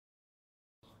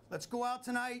Let's go out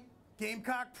tonight.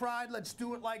 Gamecock pride. Let's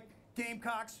do it like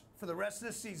Gamecocks for the rest of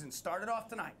the season. Start it off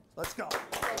tonight. Let's go.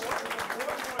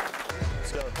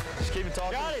 Let's go. Just keep it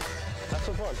talking. Got it. Have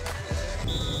some fun.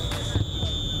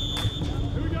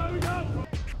 Here we go, here we go.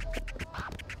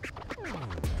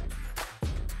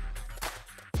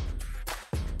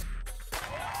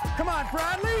 Come on,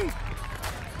 Bradley.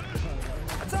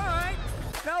 That's all right.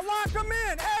 Now lock them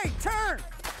in. Hey, turn.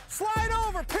 Slide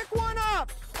over. Pick one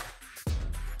up.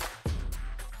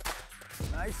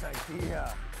 Nice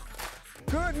idea.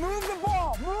 Good. Move the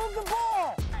ball. Move the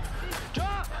ball.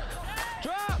 Drop.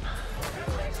 Drop.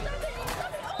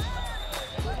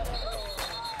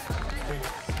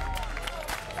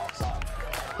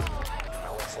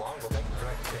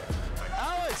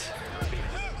 Alex.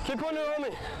 Keep putting it on me.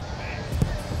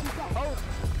 Oh.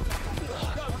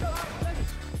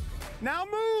 Now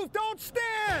move. Don't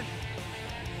stand.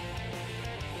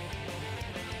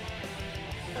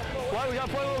 Why we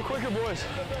gotta play a little quicker, boys?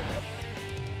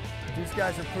 These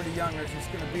guys are pretty young. There's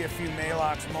just going to be a few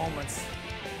Gamecocks moments.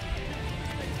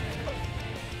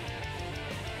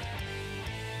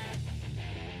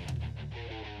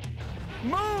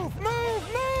 Move, move,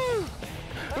 move!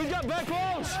 Who's got back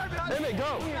rows? Emmett,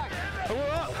 go. And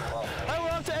we're up. And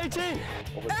we're up to 18.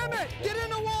 Emmett, get in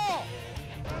the wall!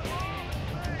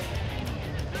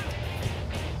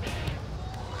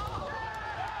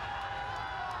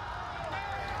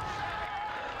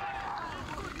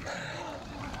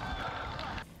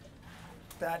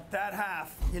 That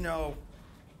half, you know,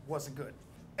 wasn't good.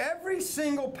 Every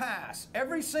single pass,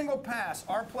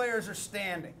 our players are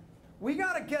standing. We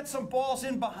got to get some balls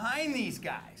in behind these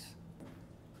guys.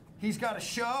 He's got to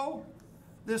show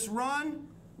this run.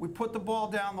 We put the ball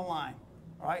down the line.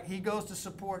 All right, he goes to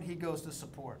support, he goes to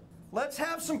support. Let's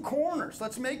have some corners.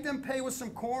 Let's make them pay with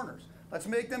some corners. Let's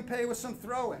make them pay with some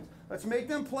throw-ins. Let's make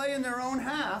them play in their own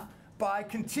half by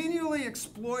continually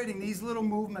exploiting these little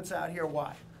movements out here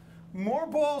wide. More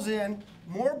balls in,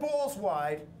 more balls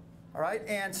wide, all right?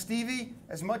 And Stevie,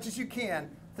 as much as you can,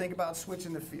 think about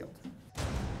switching the field.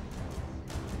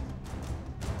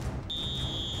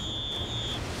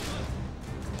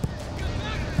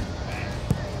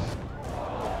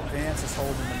 Vance is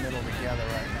holding the middle together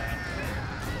right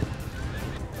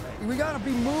now. We gotta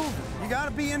be moving. You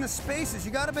gotta be in the spaces.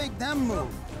 You gotta make them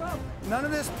move. None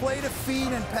of this play to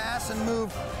feed and pass and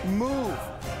move. Move.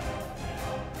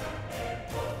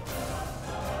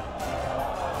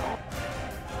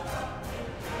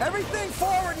 Everything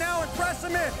forward now and press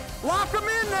them in. Lock them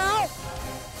in now.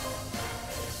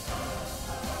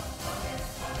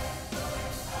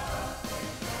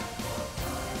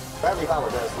 Bradley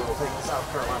Howard does. We will take the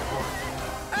South Carolina corner.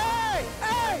 Hey,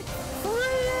 hey, 3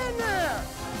 in there.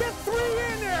 Get 3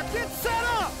 in there. Get set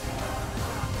up.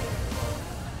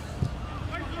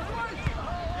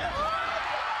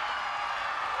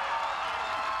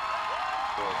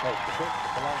 We'll take the kick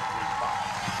that belongs to the spot.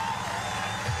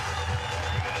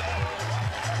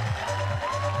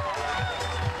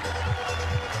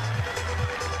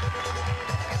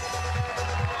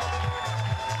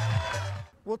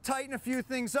 We'll tighten a few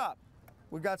things up.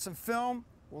 We've got some film.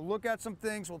 We'll look at some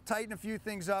things. We'll tighten a few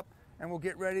things up, and we'll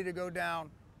get ready to go down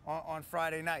on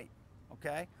Friday night,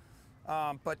 okay?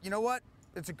 But you know what?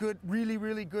 It's a good, really,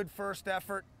 really good first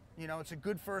effort. You know, it's a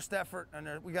good first effort,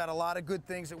 and we got a lot of good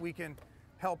things that we can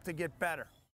help to get better.